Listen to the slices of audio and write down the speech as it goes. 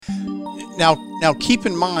Now keep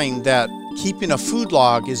in mind that keeping a food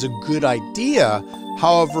log is a good idea.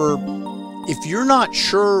 However, if you're not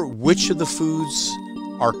sure which of the foods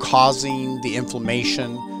are causing the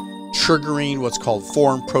inflammation, triggering what's called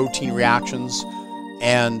foreign protein reactions,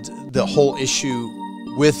 and the whole issue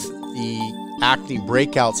with the acne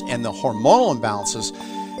breakouts and the hormonal imbalances,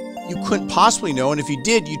 you couldn't possibly know. And if you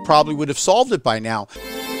did, you probably would have solved it by now.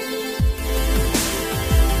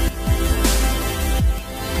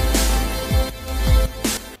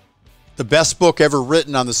 The best book ever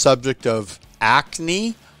written on the subject of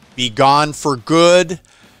acne, Be Gone for Good.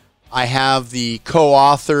 I have the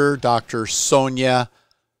co-author, Dr. Sonia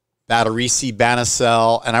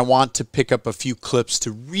Badarisi-Banasel, and I want to pick up a few clips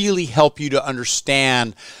to really help you to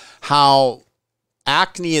understand how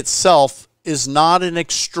acne itself is not an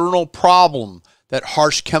external problem that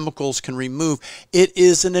harsh chemicals can remove. It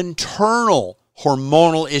is an internal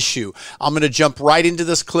hormonal issue. I'm going to jump right into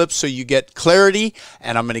this clip so you get clarity,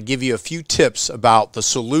 and I'm going to give you a few tips about the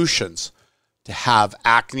solutions to have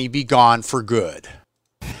acne be gone for good.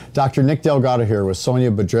 Dr. Nick Delgado here with Sonia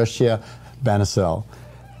Badarisi-Banasel.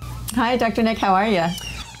 Hi, Dr. Nick. How are you?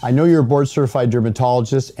 I know you're a board-certified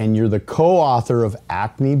dermatologist, and you're the co-author of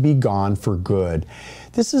Acne Be Gone for Good.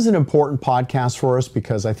 This is an important podcast for us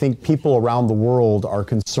because I think people around the world are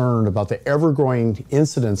concerned about the ever-growing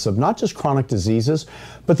incidence of not just chronic diseases,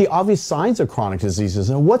 but the obvious signs of chronic diseases.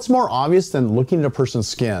 And what's more obvious than looking at a person's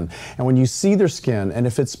skin? And when you see their skin, and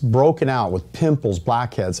if it's broken out with pimples,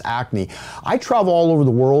 blackheads, acne, I travel all over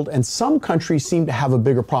the world, and some countries seem to have a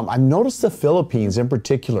bigger problem. I've noticed the Philippines in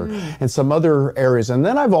particular, and some other areas. And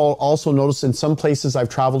then I've also noticed in some places I've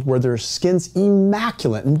traveled where their skin's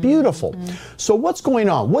immaculate and beautiful. So what's going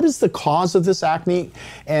on? What is the cause of this acne?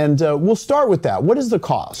 And we'll start with that. What is the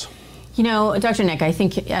cause? You know, Dr. Nick, I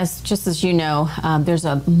think just as you know, there's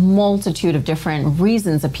a multitude of different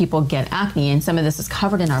reasons that people get acne, and some of this is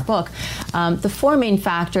covered in our book. The four main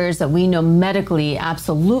factors that we know medically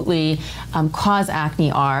absolutely cause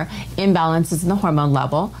acne are imbalances in the hormone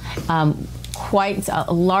level. Quite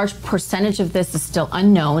a large percentage of this is still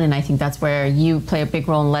unknown, and I think that's where you play a big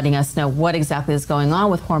role in letting us know what exactly is going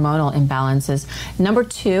on with hormonal imbalances. Number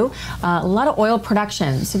two, a lot of oil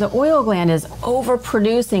production. So the oil gland is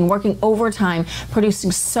overproducing, working overtime,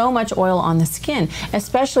 producing so much oil on the skin,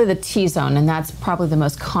 especially the T-zone, and that's probably the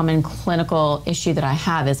most common clinical issue that I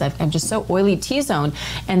have is I'm just so oily T-zone,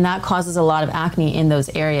 and that causes a lot of acne in those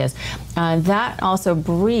areas. That also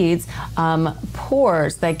breeds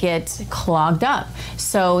pores that get clogged up.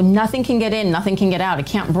 So nothing can get in, nothing can get out. It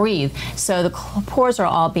can't breathe. So the pores are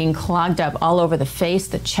all being clogged up all over the face,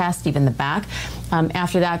 the chest, even the back.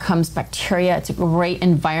 After that comes bacteria. It's a great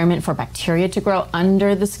environment for bacteria to grow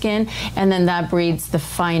under the skin. And then that breeds the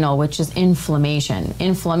final, which is inflammation.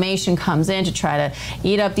 Inflammation comes in to try to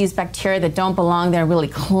eat up these bacteria that don't belong there, really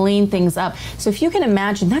clean things up. So if you can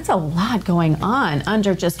imagine, that's a lot going on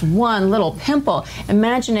under just one little pimple.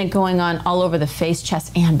 Imagine it going on all over the face,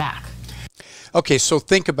 chest, and back. Okay, so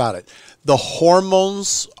think about it. The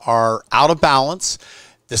hormones are out of balance.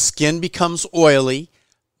 The skin becomes oily.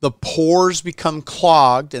 The pores become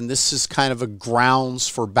clogged, and this is kind of a grounds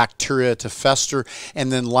for bacteria to fester,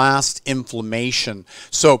 and then last, inflammation.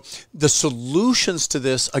 So the solutions to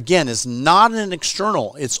this, again, is not an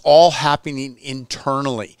external. It's all happening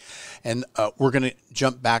internally. And we're going to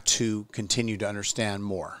jump back to continue to understand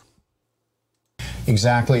more.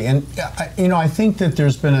 Exactly. And, you know, I think that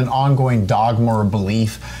there's been an ongoing dogma or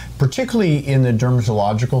belief, particularly in the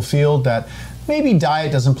dermatological field, that maybe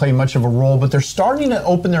diet doesn't play much of a role, but they're starting to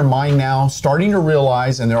open their mind now, starting to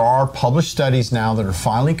realize, and there are published studies now that are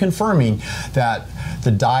finally confirming that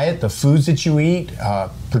the diet, the foods that you eat,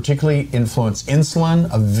 particularly influence insulin,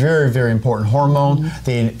 a very, very important hormone.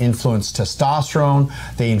 They influence testosterone.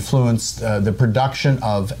 They influence the production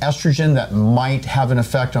of estrogen that might have an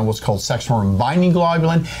effect on what's called sex hormone binding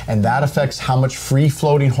globulin, and that affects how much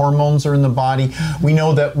free-floating hormones are in the body. We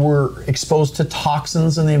know that we're exposed to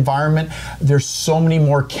toxins in the environment. There's so many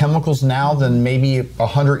more chemicals now than maybe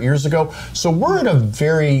 100 years ago. So we're at a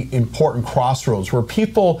very important crossroads where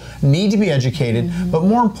people need to be educated, but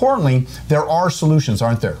more importantly, there are solutions,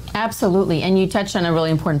 aren't there? Absolutely, and you touched on a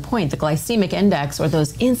really important point. The glycemic index, or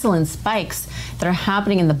those insulin spikes that are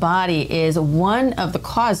happening in the body, is one of the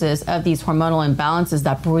causes of these hormonal imbalances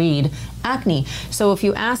that breed acne. So if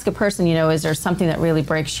you ask a person, is there something that really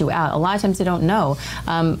breaks you out? A lot of times they don't know.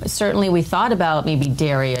 Certainly we thought about maybe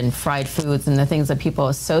dairy and fried foods and the things that people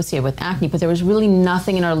associate with acne, but there was really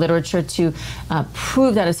nothing in our literature to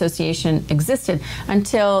prove that association existed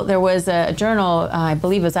until there was a journal, I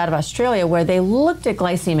believe it was out of Australia, where they looked at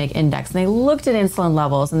glycemic index and they looked at insulin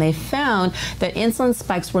levels and they found that insulin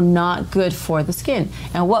spikes were not good for the skin.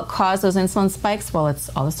 And what caused those insulin spikes? Well, it's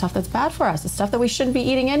all the stuff that's bad for us, the stuff that we shouldn't be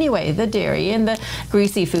eating anyway, the dairy and the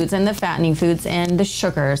greasy foods and the fattening foods and the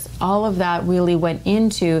sugars. All of that really went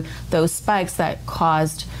into those spikes that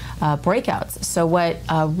caused breakouts. So what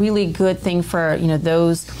a really good thing for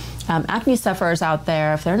those acne sufferers out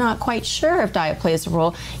there, if they're not quite sure if diet plays a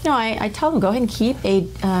role, I tell them, go ahead and keep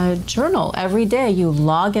a journal every day. You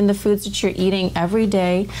log in the foods that you're eating every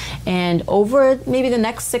day, and over maybe the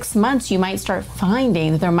next 6 months, you might start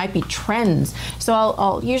finding that there might be trends. So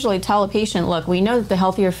I'll usually tell a patient, look, we know that the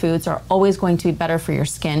healthier foods are always going to be better for your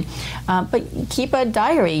skin, but keep a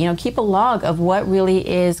diary, keep a log of what really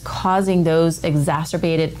is causing those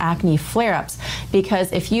exacerbated acne flare-ups, because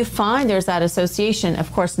if you find there's that association, of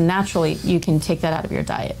course, naturally you can take that out of your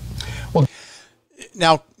diet. Well,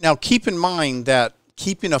 now keep in mind that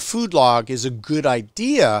keeping a food log is a good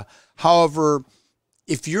idea. However,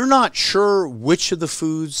 if you're not sure which of the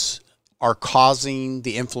foods are causing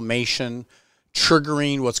the inflammation,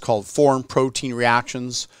 triggering what's called foreign protein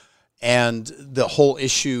reactions, and the whole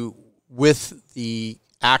issue with the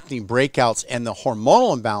acne breakouts and the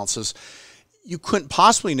hormonal imbalances, you couldn't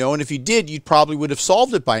possibly know. And if you did, you probably would have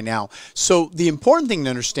solved it by now. So the important thing to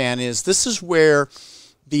understand is this is where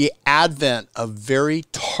the advent of very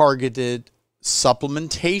targeted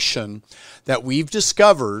supplementation that we've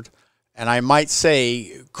discovered, and I might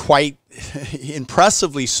say quite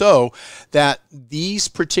impressively so, that these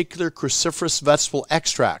particular cruciferous vegetable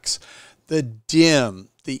extracts, the DIM,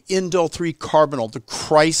 the indole-3 carbinol, the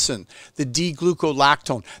chrysin, the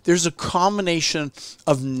D-glucolactone, there's a combination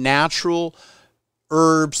of natural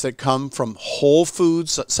herbs that come from whole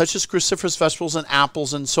foods, such as cruciferous vegetables and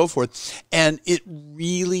apples and so forth. And it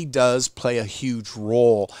really does play a huge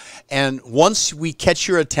role. And once we catch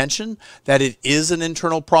your attention that it is an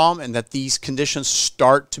internal problem and that these conditions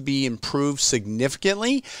start to be improved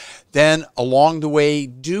significantly, then along the way,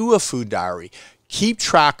 do a food diary. Keep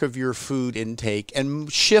track of your food intake and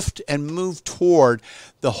shift and move toward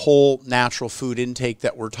the whole natural food intake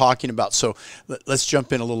that we're talking about. So let's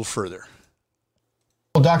jump in a little further.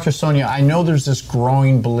 Well, Dr. Sonia, I know there's this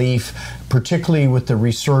growing belief, particularly with the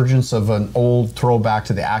resurgence of an old throwback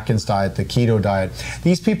to the Atkins diet, the keto diet.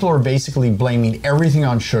 These people are basically blaming everything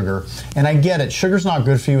on sugar. And I get it, sugar's not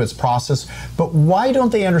good for you, it's processed. But why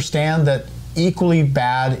don't they understand that equally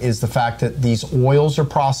bad is the fact that these oils are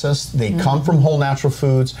processed, they come from whole natural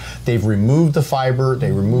foods, they've removed the fiber,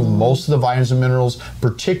 they remove most of the vitamins and minerals,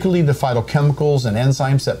 particularly the phytochemicals and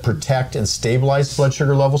enzymes that protect and stabilize blood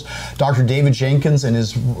sugar levels. Dr. David Jenkins, in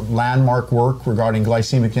his landmark work regarding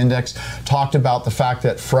glycemic index, talked about the fact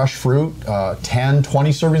that fresh fruit, 10, 20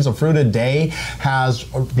 servings of fruit a day, has,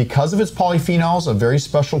 because of its polyphenols, a very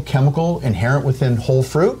special chemical inherent within whole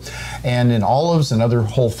fruit and in olives and other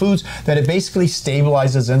whole foods, that it basically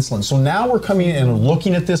stabilizes insulin. So now we're coming in and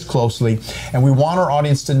looking at this closely, and we want our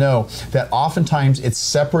audience to know that oftentimes it's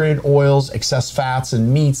separated oils, excess fats,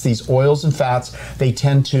 and meats. These oils and fats, they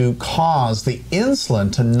tend to cause the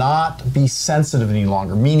insulin to not be sensitive any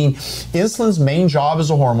longer, meaning insulin's main job as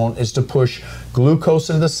a hormone is to push glucose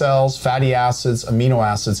into the cells, fatty acids, amino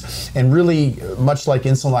acids, and really, much like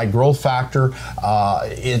insulin-like growth factor,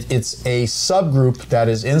 it's a subgroup that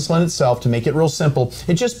is insulin itself. To make it real simple,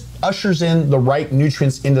 it just ushers in the right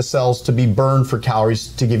nutrients into cells to be burned for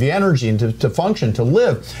calories to give you energy and to function, to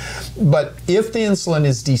live. But if the insulin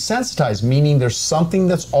is desensitized, meaning there's something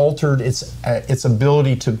that's altered its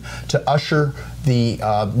ability to usher the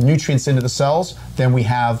nutrients into the cells, then we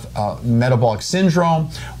have metabolic syndrome,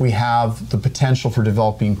 we have the potential for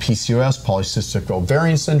developing PCOS, polycystic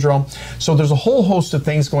ovarian syndrome. So there's a whole host of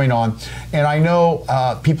things going on. And I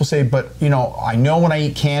know people say, but I know when I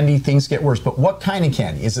eat candy, things get worse. But what kind of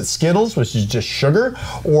candy? Is it Skittles, which is just sugar?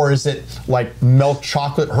 Or is it like milk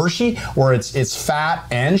chocolate Hershey, where it's fat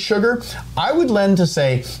and sugar? I would lend to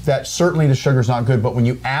say that certainly the sugar is not good, but when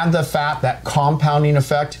you add the fat, that compounding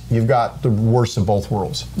effect, you've got the worst worst of both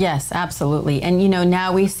worlds. Yes, absolutely. And,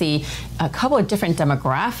 now we see a couple of different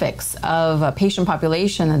demographics of a patient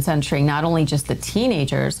population that's entering not only just the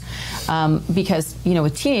teenagers, because,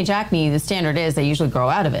 with teenage acne, the standard is they usually grow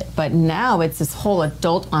out of it. But now it's this whole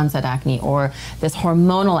adult onset acne or this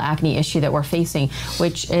hormonal acne issue that we're facing,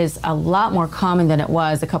 which is a lot more common than it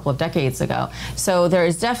was a couple of decades ago. So there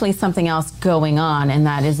is definitely something else going on, and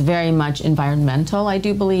that is very much environmental, I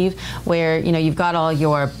do believe, where, you've got all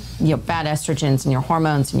your bad estrogens and your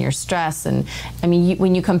hormones and your stress. And I mean,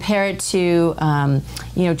 when you compare it to,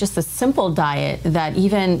 just a simple diet that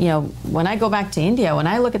even, when I go back to India, when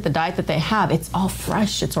I look at the diet that they have, it's all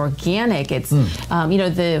fresh, it's organic, it's,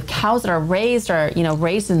 the cows that are raised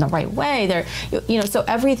in the right way. They're, so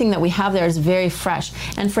everything that we have there is very fresh.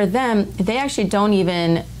 And for them, they actually don't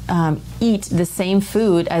even eat the same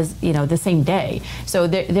food as, the same day. So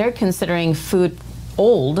they're considering food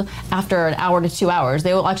old after an hour to 2 hours.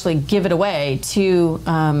 They will actually give it away to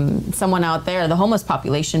someone out there, the homeless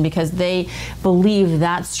population, because they believe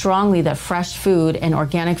that strongly that fresh food and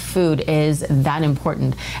organic food is that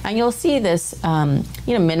important. And you'll see this,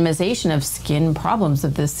 minimization of skin problems,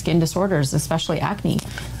 of the skin disorders, especially acne.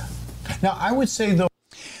 Now, I would say, though,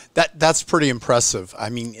 that's pretty impressive. I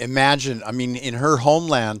mean, imagine, in her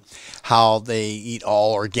homeland, how they eat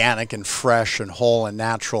all organic and fresh and whole and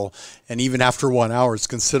natural. And even after 1 hour, it's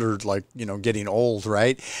considered like, getting old,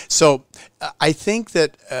 right? So I think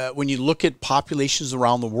that when you look at populations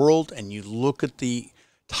around the world and you look at the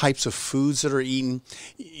types of foods that are eaten,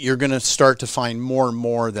 you're going to start to find more and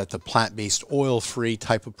more that the plant-based oil-free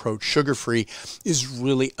type approach, sugar-free, is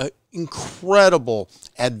really an incredible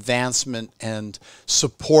advancement and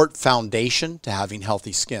support foundation to having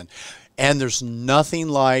healthy skin. And there's nothing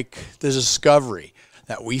like the discovery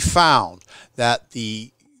that we found that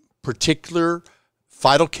the particular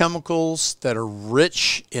phytochemicals that are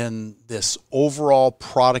rich in this overall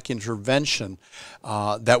product intervention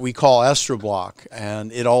that we call Estroblock,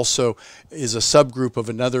 and it also is a subgroup of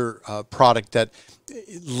another product that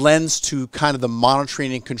lends to kind of the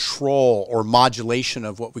monitoring and control or modulation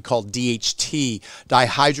of what we call DHT,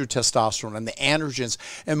 dihydrotestosterone, and the androgens.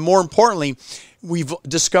 And more importantly, we've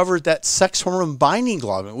discovered that sex hormone binding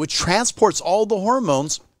globulin, which transports all the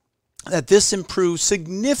hormones, that this improves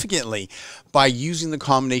significantly by using the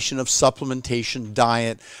combination of supplementation,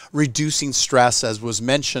 diet, reducing stress, as was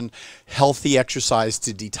mentioned, healthy exercise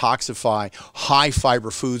to detoxify, high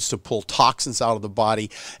fiber foods to pull toxins out of the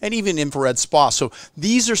body, and even infrared spa. So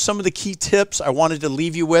these are some of the key tips I wanted to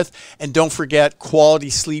leave you with. And don't forget, quality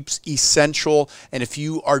sleep's essential. And if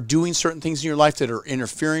you are doing certain things in your life that are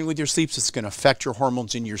interfering with your sleeps, it's going to affect your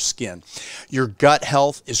hormones in your skin. Your gut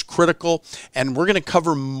health is critical. And we're going to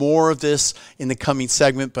cover more of this in the coming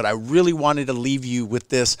segment, but I really wanted to leave you with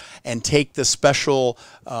this and take the special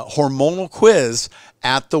hormonal quiz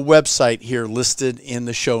at the website here listed in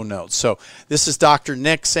the show notes. So this is Dr.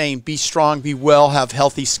 Nick saying be strong, be well, have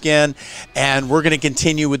healthy skin. And we're going to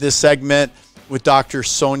continue with this segment with Dr.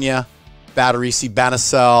 Sonia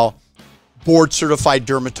Batterisi-Banasel, board certified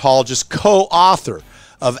dermatologist, co-author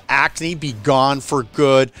of Acne Be Gone for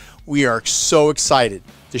Good. We are so excited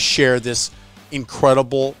to share this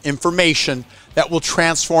incredible information that will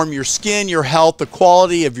transform your skin, your health, the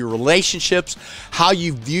quality of your relationships, how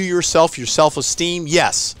you view yourself, your self-esteem.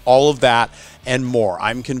 Yes, all of that and more,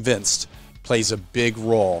 I'm convinced, plays a big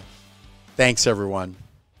role. Thanks, everyone.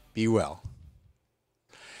 Be well.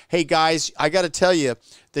 Hey, guys, I got to tell you,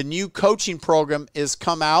 the new coaching program is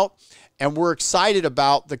come out, and we're excited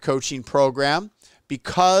about the coaching program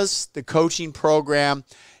because the coaching program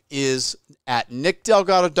is at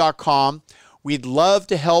nickdelgado.com. We'd love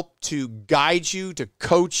to help to guide you, to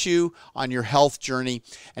coach you on your health journey.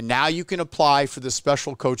 And now you can apply for the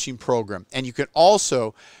special coaching program. And you can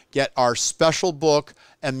also get our special book,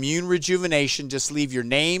 Immune Rejuvenation. Just leave your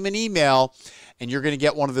name and email, and you're going to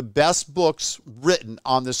get one of the best books written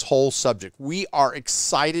on this whole subject. We are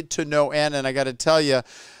excited to no end. And I got to tell you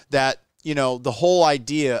that, the whole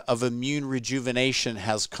idea of immune rejuvenation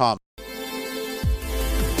has come.